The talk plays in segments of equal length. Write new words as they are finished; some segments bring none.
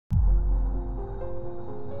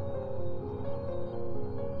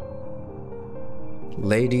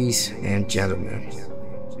Ladies and gentlemen,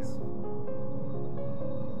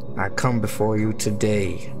 I come before you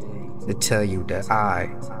today to tell you that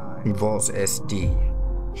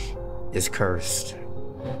VoltzXD, is cursed.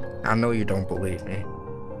 I know you don't believe me.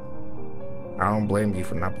 I don't blame you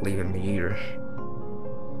for not believing me either.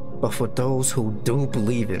 But for those who do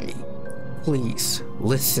believe in me, please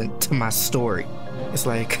listen to my story. It's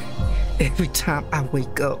like every time I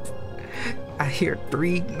wake up, I hear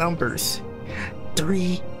three numbers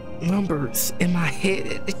in my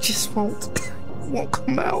head. It just won't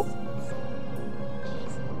come out.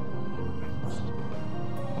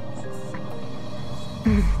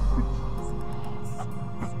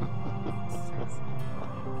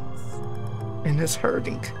 And it's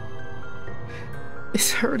hurting.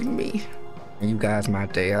 It's hurting me. You guys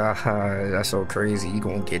might say, that's so crazy. You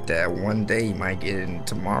gonna get that one day. You might get it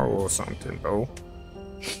tomorrow or something, bro.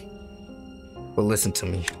 But listen to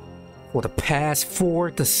me. For the past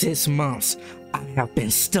 4 to 6 months, I have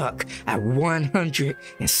been stuck at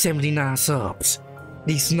 179 subs.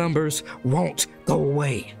 These numbers won't go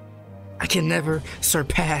away. I can never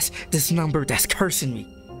surpass this number that's cursing me.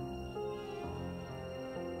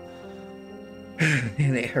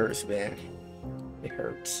 And it hurts, man. It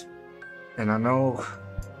hurts. And I know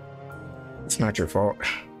it's not your fault.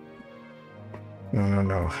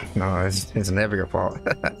 No, it's never your fault.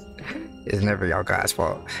 It's never y'all guys'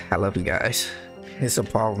 fault. I love you guys. It's a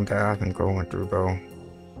problem that I've been going through, bro.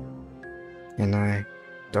 And I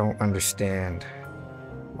don't understand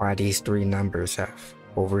why these 3 numbers have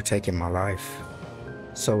overtaken my life.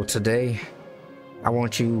 So today, I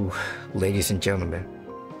want you, ladies and gentlemen,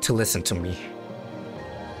 to listen to me.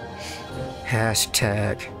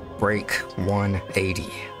 Hashtag break 180.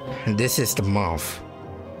 And this is the month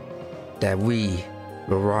that we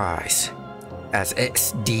will rise as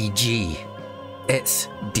XDG,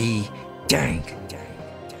 XD gang.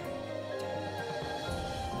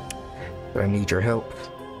 But I need your help.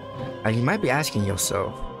 And you might be asking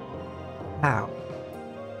yourself, how?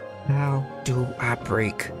 How do I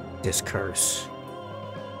break this curse?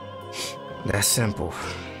 That's simple.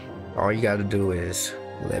 All you gotta do is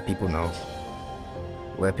let people know.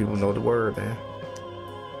 Let people know the word, man.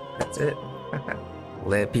 That's it.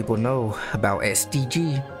 Let people know about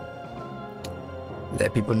SDG.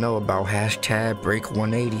 Let people know about hashtag break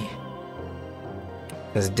 180.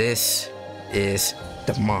 Because this is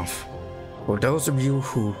the month. For those of you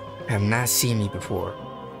who have not seen me before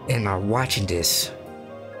and are watching this,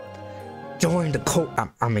 join the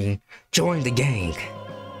join the gang.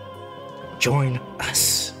 Join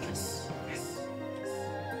us.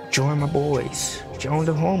 Join my boys. Join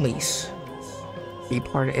the homies. Be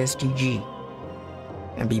part of SDG.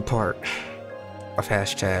 And be part of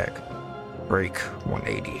hashtag break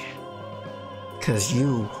 180. Because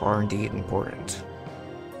you are indeed important.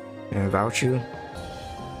 And without you,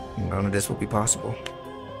 none of this would be possible.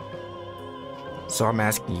 So I'm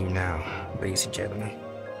asking you now, ladies and gentlemen.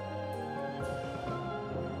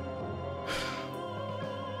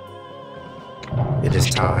 It is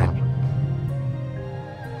time